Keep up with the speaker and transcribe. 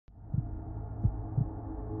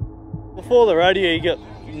Before the rodeo, you got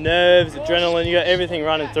nerves, adrenaline, you got everything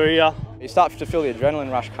running through you. You start to feel the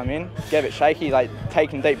adrenaline rush come in, get a bit shaky, like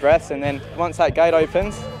taking deep breaths, and then once that gate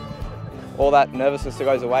opens, all that nervousness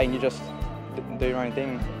goes away and you just do your own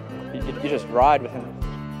thing. You just ride with him.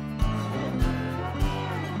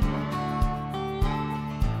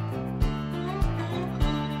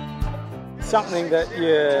 Something that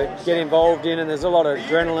you get involved in, and there's a lot of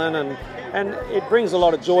adrenaline, and it brings a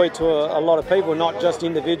lot of joy to a lot of people, not just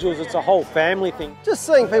individuals. It's a whole family thing. Just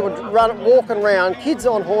seeing people walking around, kids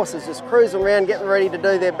on horses, just cruising around, getting ready to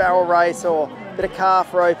do their barrel race or a bit of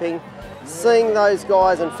calf roping. Seeing those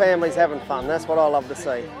guys and families having fun, that's what I love to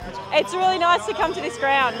see. It's really nice to come to this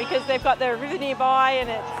ground because they've got the river nearby, and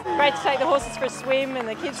it's great to take the horses for a swim and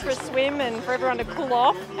the kids for a swim and for everyone to cool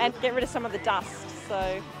off and get rid of some of the dust.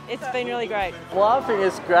 So it's been really great. Well, I think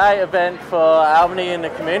it's a great event for Albany and the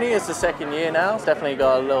community. It's the second year now. It's definitely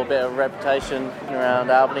got a little bit of reputation around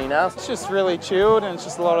Albany now. It's just really chilled, and it's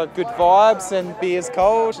just a lot of good vibes, and beer's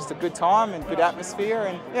cold. It's just a good time and good atmosphere,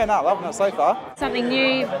 and yeah, no, loving it so far. Something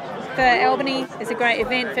new for Albany. It's a great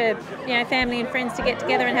event for family and friends to get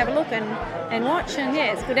together and have a look and watch, and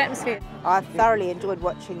yeah, it's a good atmosphere. I thoroughly enjoyed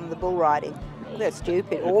watching the bull riding. They're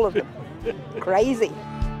stupid, all of them. Crazy.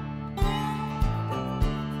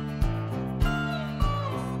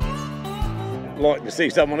 Like to see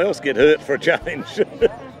someone else get hurt for a change.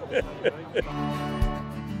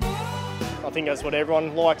 I think that's what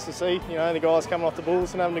everyone likes to see, the guys coming off the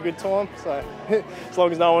bulls and having a good time, so as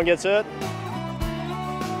long as no one gets hurt.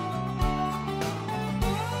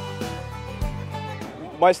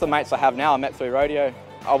 Most of the mates I have now I met through rodeo.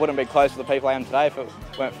 I wouldn't be close to the people I am today if it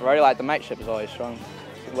weren't for rodeo. Like, the mateship is always strong.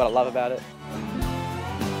 That's what I love about it.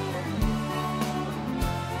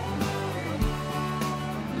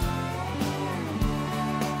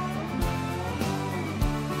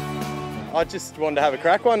 I just wanted to have a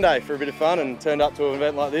crack one day for a bit of fun and turned up to an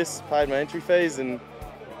event like this, paid my entry fees and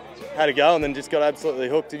had a go, and then just got absolutely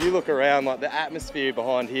hooked. If you look around, like, the atmosphere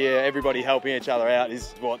behind here, everybody helping each other out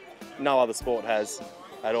is what no other sport has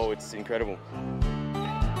at all. It's incredible.